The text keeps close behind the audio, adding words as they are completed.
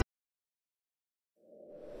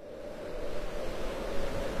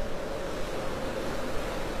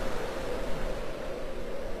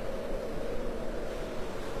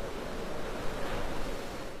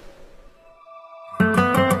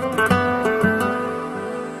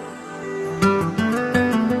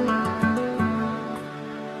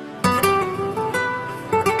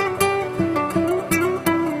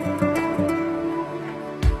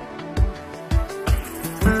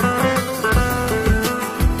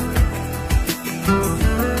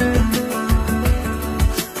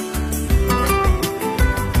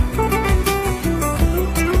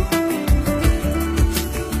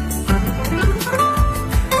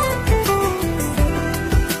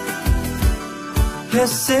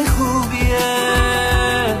حس خوبیه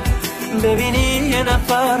ببینی یه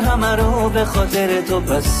نفر همه رو به خاطر تو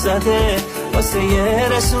پس زده، واسه یه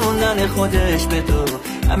رسوندن خودش به تو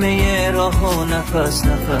همه یه راه و نفس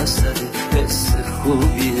نفس زده. حس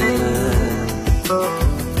خوبیه،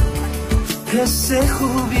 حس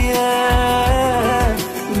خوبیه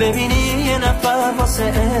ببینی یه نفر واسه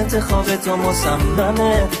انتخاب تو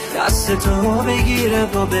مصممه، دست تو بگیره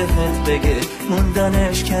و بهت بگه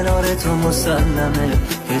موندنش کنار تو مسلمه.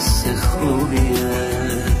 حس خوبیه.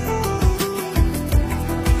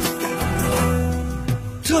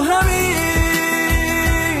 تو همین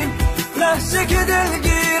لحظه که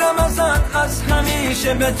دلگیرم ازت، از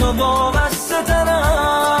همیشه به تو وابسته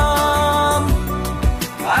ترم.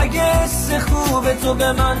 اگه حس خوب تو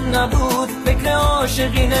به من نبود فکر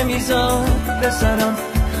عاشقی نمیزاد بسرم.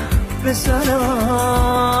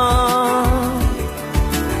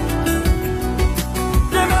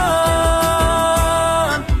 به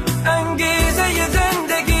من انگیزه ی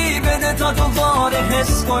زندگی بده تا دوباره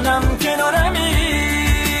حس کنم کنارمی.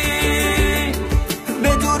 به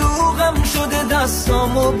دروغم شده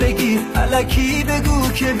دستامو بگیر، الکی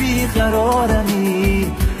بگو که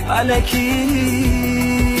بیقرارمی، الکی.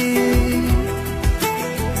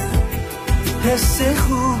 حس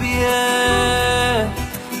خوبیه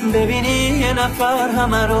ببینی یه نفر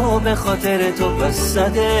همه رو به خاطر تو پس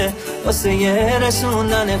زده، واسه یه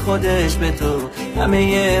رسوندن خودش به تو همه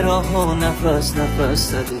یه راه و نفس نفس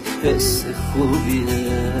زده. حس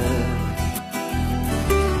خوبیه،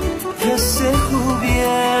 حس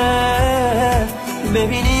خوبیه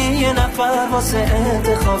ببینی یه نفر واسه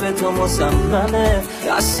انتخاب تو مصممه،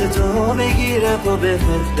 دست تو بگیره و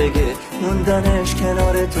بهت بگه موندنش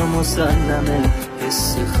کنار تو مسلمه.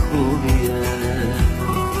 حس خوبیه.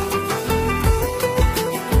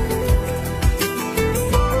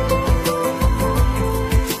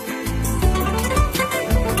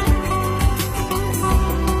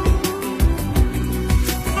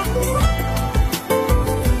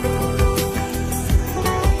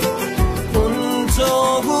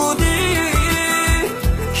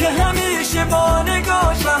 با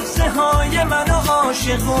نگاش لحظه های منو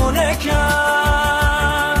عاشقونه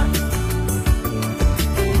کرد،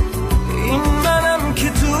 این منم که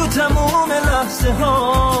تو تموم لحظه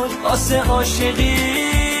هاش واسه عاشقی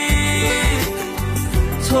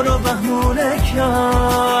تو رو بهونه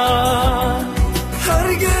کرد.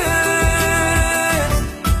 هرگز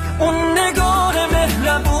اون نگاه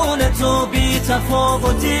مهربون تو بی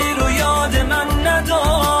تفاوتی رو یاد من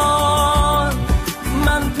نداد.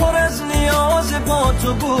 من پر از نیاز با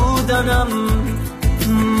تو بودنم،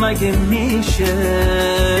 مگه میشه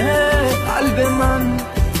قلب من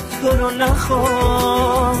تو رو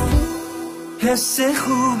نخواد. حس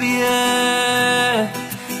خوبیه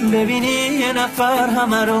ببینی یه نفر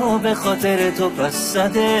همه رو به خاطر تو پس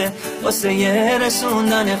زده، واسه یه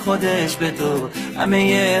رسوندن خودش به تو همه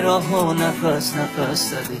یه راه و نفس نفس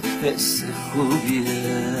زده. حس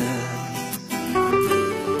خوبیه،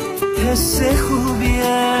 حس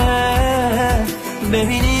خوبیه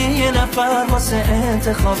ببینی یه نفر واسه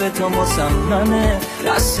انتخاب تو مصممه،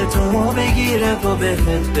 دست تو بگیره و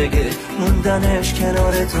بهت بگه موندنش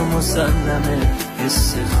کنار تو مسلمه.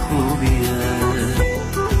 حس خوبیه.